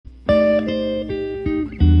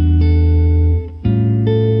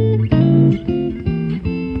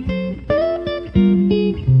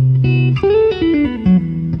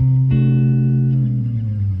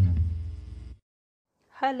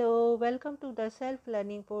another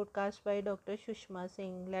self-learning podcast by Dr. Sushma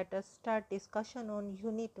Singh. Let us start discussion on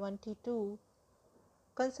Unit 22,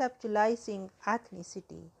 Conceptualizing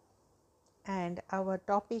Ethnicity. And our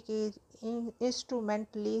topic is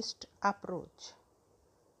Instrumentalist Approach.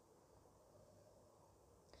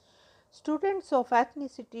 Students of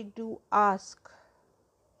ethnicity do ask,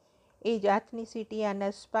 is ethnicity an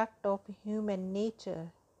aspect of human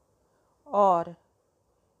nature, or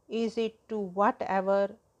is it to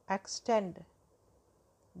whatever extent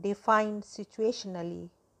defined situationally,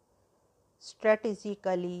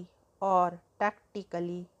 strategically, or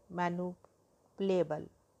tactically manipulable,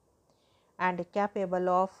 and capable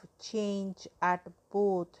of change at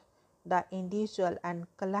both the individual and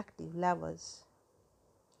collective levels?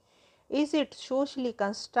 Is it socially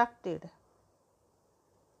constructed?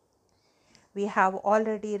 We have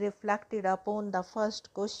already reflected upon the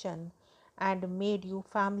first question and made you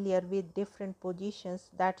familiar with different positions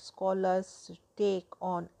that scholars take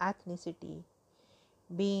on ethnicity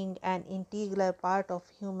being an integral part of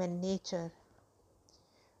human nature.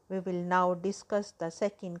 We will now discuss the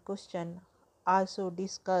second question, also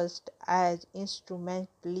discussed as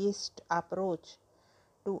instrumentalist approach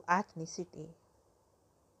to ethnicity.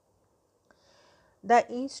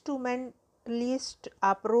 The instrumentalist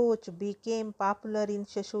approach became popular in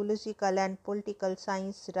sociological and political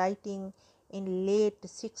science writing in late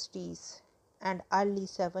 60s and early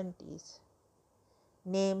 70s.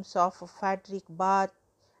 Names of Frederick Barth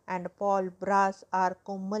and Paul Brass are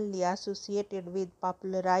commonly associated with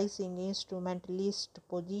popularizing instrumentalist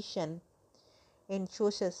position in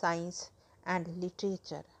social science and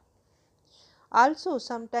literature. Also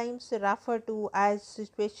sometimes referred to as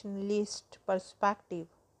situationalist perspective.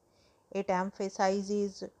 It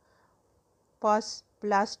emphasizes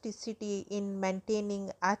plasticity in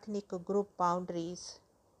maintaining ethnic group boundaries.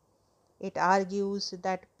 It argues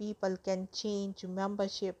that people can change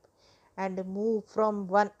membership and move from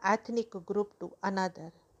one ethnic group to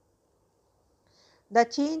another. The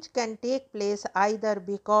change can take place either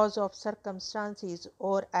because of circumstances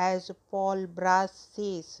or, as Paul Brass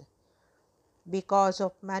says, because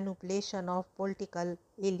of manipulation of political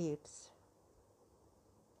elites.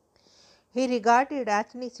 He regarded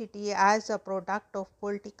ethnicity as a product of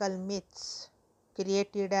political myths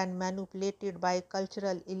created and manipulated by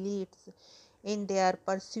cultural elites in their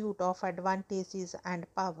pursuit of advantages and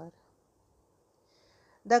power.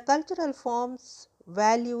 The cultural forms,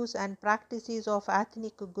 values, and practices of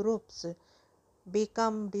ethnic groups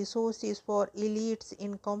become resources for elites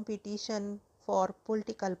in competition for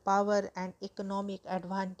political power and economic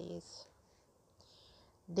advantage.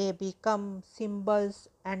 They become symbols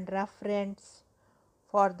and referents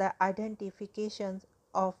for the identifications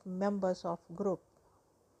of members of group,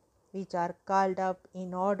 which are called up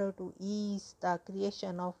in order to ease the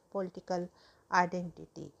creation of political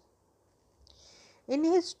identity. In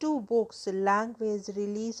his two books, Language,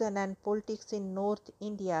 Religion and Politics in North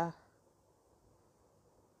India,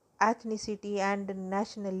 Ethnicity and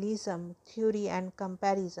Nationalism, Theory and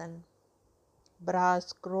Comparison,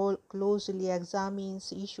 Brass closely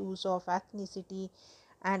examines issues of ethnicity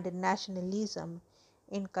and nationalism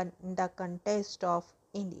in the context of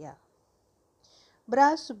India.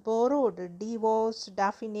 Brass borrowed DeVos'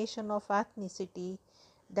 definition of ethnicity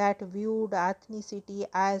that viewed ethnicity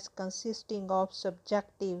as consisting of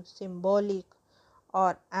subjective, symbolic,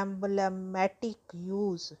 or emblematic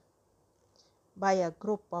use by a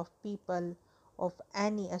group of people of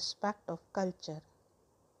any aspect of culture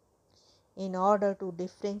in order to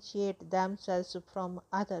differentiate themselves from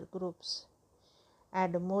other groups,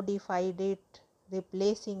 and modified it,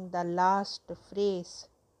 replacing the last phrase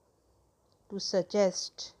to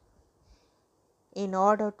suggest in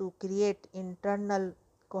order to create internal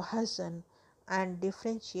cohesion and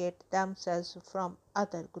differentiate themselves from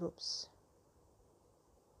other groups.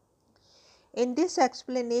 In this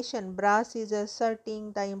explanation, Brass is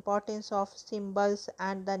asserting the importance of symbols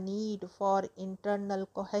and the need for internal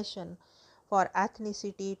cohesion for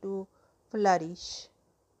ethnicity to flourish.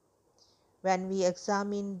 When we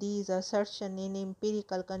examine these assertions in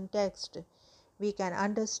empirical context, we can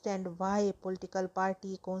understand why political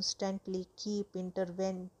parties constantly keep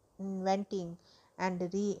inventing and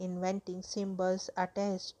reinventing symbols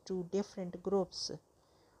attached to different groups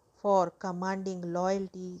for commanding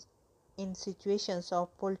loyalty in situations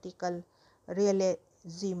of political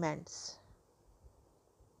realignments.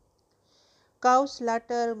 Cow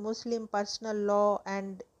slaughter, Muslim personal law,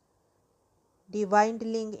 and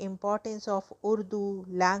dwindling importance of Urdu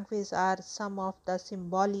language are some of the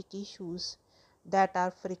symbolic issues that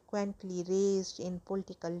are frequently raised in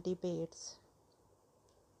political debates.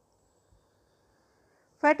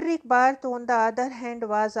 Frederick Barth, on the other hand,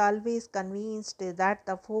 was always convinced that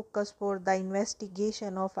the focus for the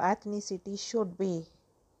investigation of ethnicity should be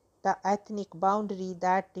the ethnic boundary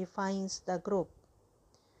that defines the group,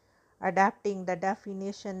 adapting the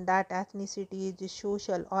definition that ethnicity is a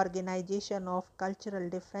social organization of cultural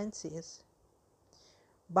differences.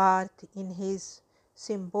 Barth, in his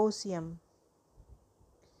symposium,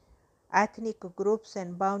 Ethnic Groups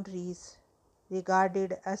and Boundaries,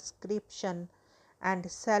 regarded ascription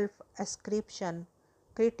and self-ascription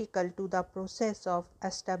critical to the process of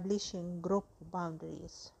establishing group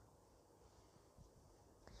boundaries.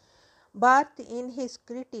 Barth, in his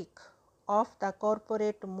critique of the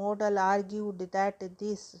corporate model, argued that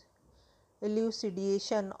this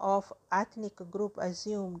elucidation of ethnic group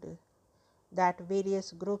assumed that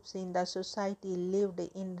various groups in the society lived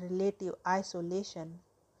in relative isolation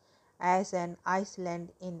as an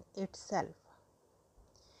island in itself.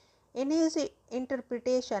 In his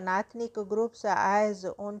interpretation, ethnic groups as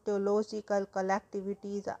ontological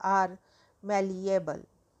collectivities are malleable.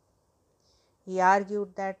 He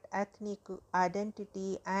argued that ethnic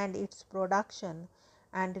identity and its production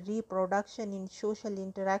and reproduction in social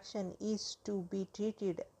interaction is to be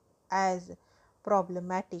treated as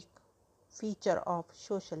problematic feature of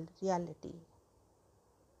social reality.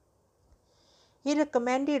 He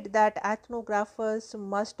recommended that ethnographers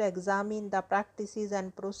must examine the practices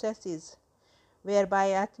and processes whereby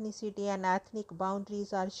ethnicity and ethnic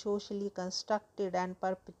boundaries are socially constructed and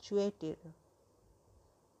perpetuated.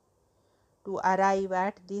 To arrive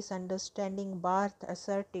at this understanding, Barth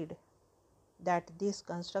asserted that this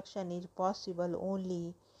construction is possible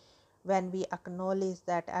only when we acknowledge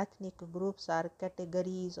that ethnic groups are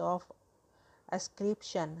categories of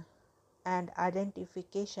ascription and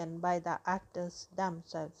identification by the actors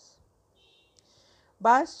themselves.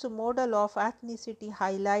 Barth's model of ethnicity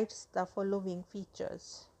highlights the following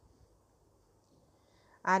features.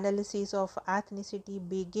 Analysis of ethnicity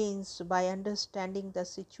begins by understanding the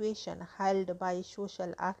situation held by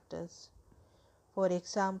social actors. For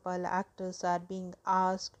example, actors are being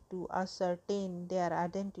asked to ascertain their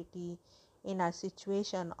identity in a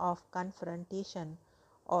situation of confrontation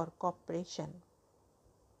or cooperation.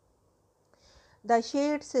 The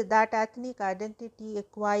shades that ethnic identity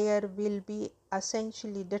acquire will be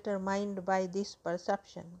essentially determined by this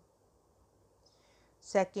perception.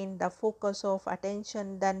 Second, the focus of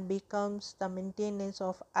attention then becomes the maintenance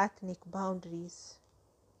of ethnic boundaries.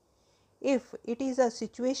 If it is a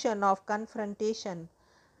situation of confrontation,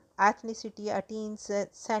 ethnicity attains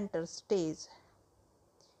center stage.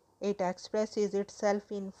 It expresses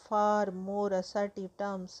itself in far more assertive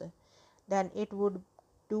terms than it would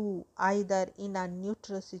do either in a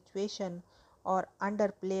neutral situation or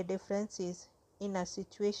underplay differences in a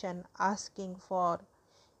situation asking for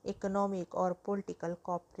economic or political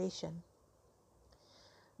cooperation.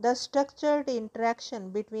 The structured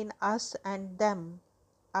interaction between us and them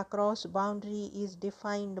across boundary is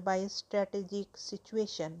defined by a strategic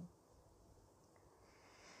situation.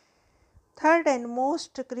 Third and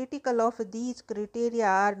most critical of these criteria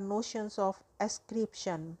are notions of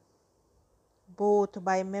ascription, both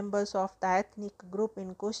by members of the ethnic group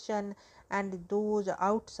in question and those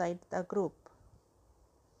outside the group.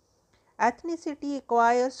 Ethnicity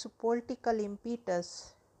acquires political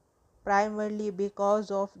impetus primarily because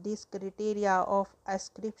of this criteria of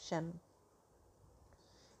ascription.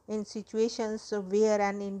 In situations where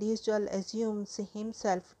an individual assumes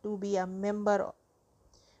himself to be a member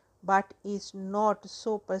but is not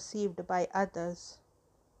so perceived by others,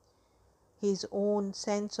 his own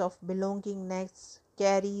sense of belongingness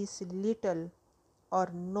carries little or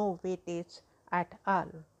no weightage at all.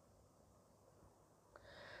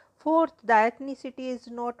 Fourth, the ethnicity is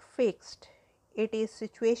not fixed, it is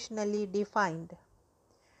situationally defined.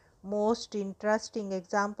 Most interesting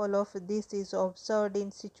example of this is observed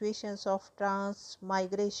in situations of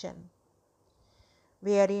transmigration,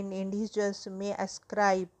 wherein individuals may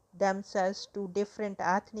ascribe themselves to different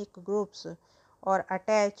ethnic groups or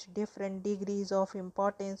attach different degrees of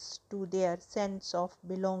importance to their sense of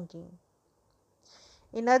belonging.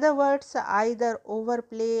 In other words, either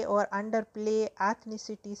overplay or underplay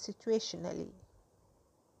ethnicity situationally.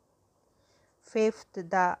 Fifth,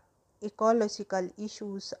 the ecological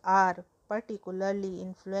issues are particularly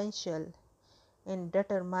influential in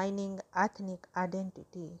determining ethnic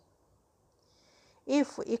identity.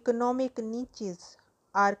 If economic niches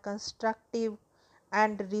are constructive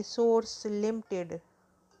and resource limited,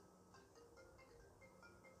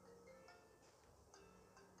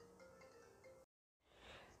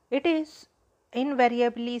 it is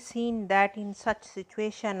invariably seen that in such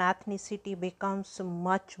situation ethnicity becomes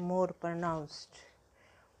much more pronounced.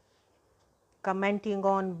 Commenting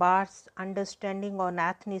on Barth's understanding on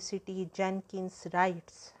ethnicity, Jenkins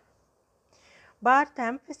writes, Barth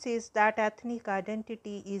emphasizes that ethnic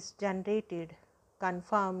identity is generated,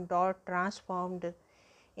 confirmed, or transformed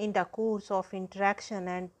in the course of interaction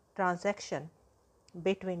and transaction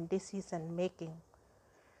between decision making,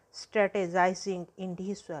 strategizing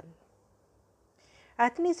individual.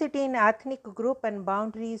 Ethnicity in ethnic group and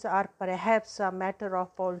boundaries are perhaps a matter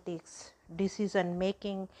of politics, decision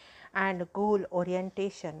making, and goal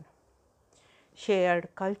orientation. Shared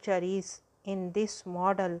culture is, in this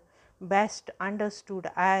model, best understood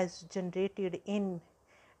as generated in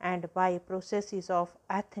and by processes of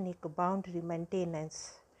ethnic boundary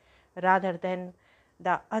maintenance rather than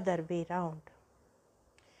the other way round.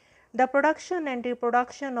 The production and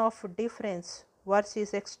reproduction of difference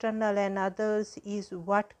versus external and others is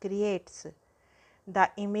what creates the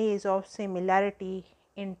image of similarity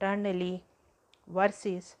internally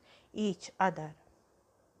versus each other.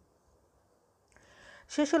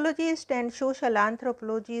 Sociologists and social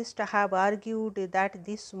anthropologists have argued that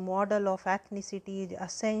this model of ethnicity is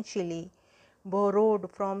essentially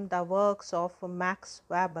borrowed from the works of Max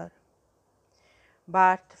Weber.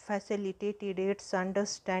 Barth facilitated its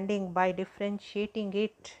understanding by differentiating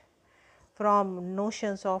it from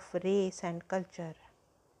notions of race and culture.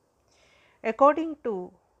 According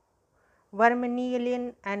to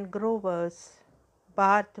Vermeulen and Grovers,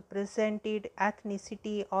 Barth presented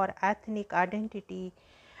ethnicity or ethnic identity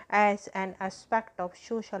as an aspect of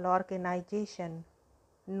social organization,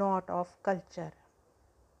 not of culture.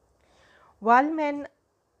 Wallman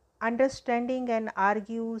understanding and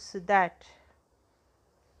argues that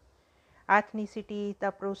ethnicity is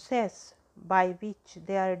the process by which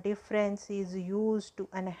their difference is used to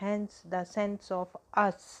enhance the sense of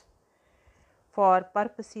us for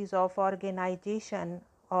purposes of organization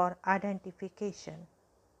or identification.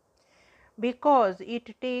 Because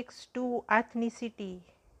it takes two, ethnicity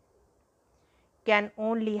can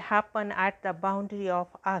only happen at the boundary of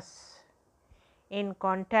us, in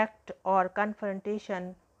contact or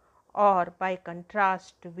confrontation, or by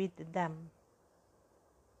contrast with them.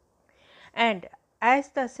 And as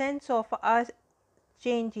the sense of us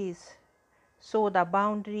changes, so the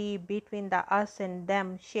boundary between the us and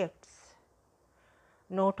them shifts.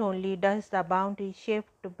 Not only does the boundary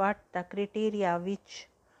shift, but the criteria which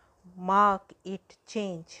mark it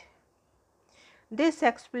change. This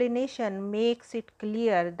explanation makes it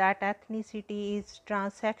clear that ethnicity is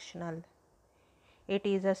transactional. It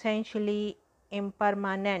is essentially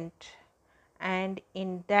impermanent and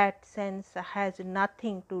in that sense has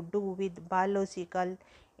nothing to do with biological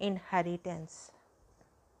inheritance.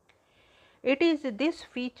 It is this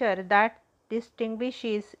feature that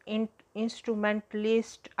distinguishes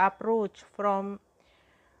instrumentalist approach from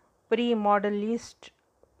pre-modernist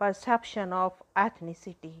perception of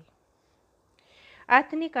ethnicity.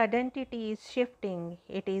 Ethnic identity is shifting,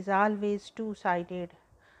 it is always two-sided.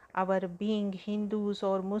 Our being Hindus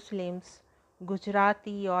or Muslims,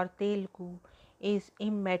 Gujarati or Telugu is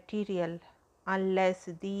immaterial unless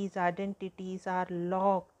these identities are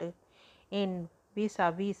locked in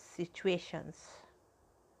vis-a-vis situations.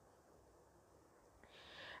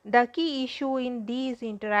 The key issue in these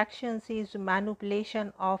interactions is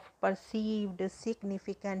manipulation of perceived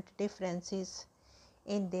significant differences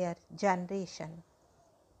in their generation.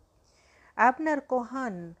 Abner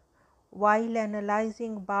Cohen, while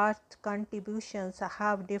analyzing Barth's contributions,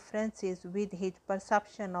 have differences with his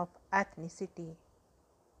perception of ethnicity.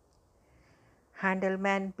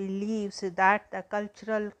 Handelman believes that the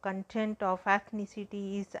cultural content of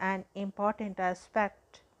ethnicity is an important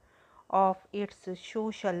aspect of its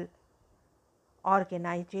social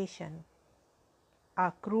organization.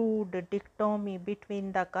 A crude dichotomy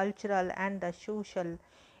between the cultural and the social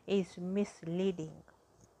is misleading.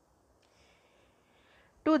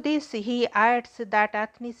 To this, he adds that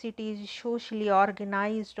ethnicity is socially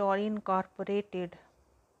organized or incorporated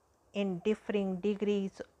in differing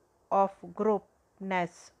degrees of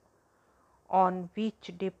groupness, on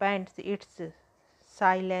which depends its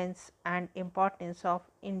silence and importance of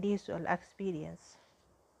individual experience.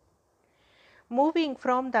 Moving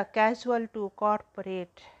from the casual to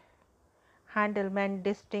corporate, Handelman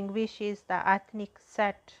distinguishes the ethnic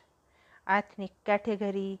set, ethnic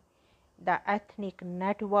category, the ethnic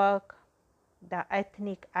network, the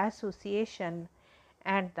ethnic association,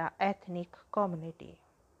 and the ethnic community.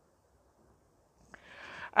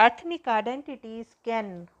 Ethnic identities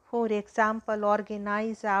can, for example,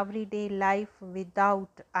 organize everyday life without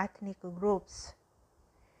ethnic groups,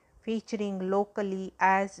 featuring locally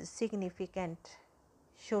as significant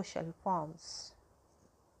social forms.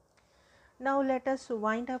 Now let us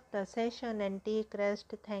wind up the session and take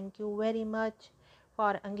rest. Thank you very much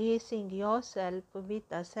for engaging yourself with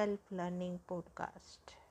the Self Learning Podcast.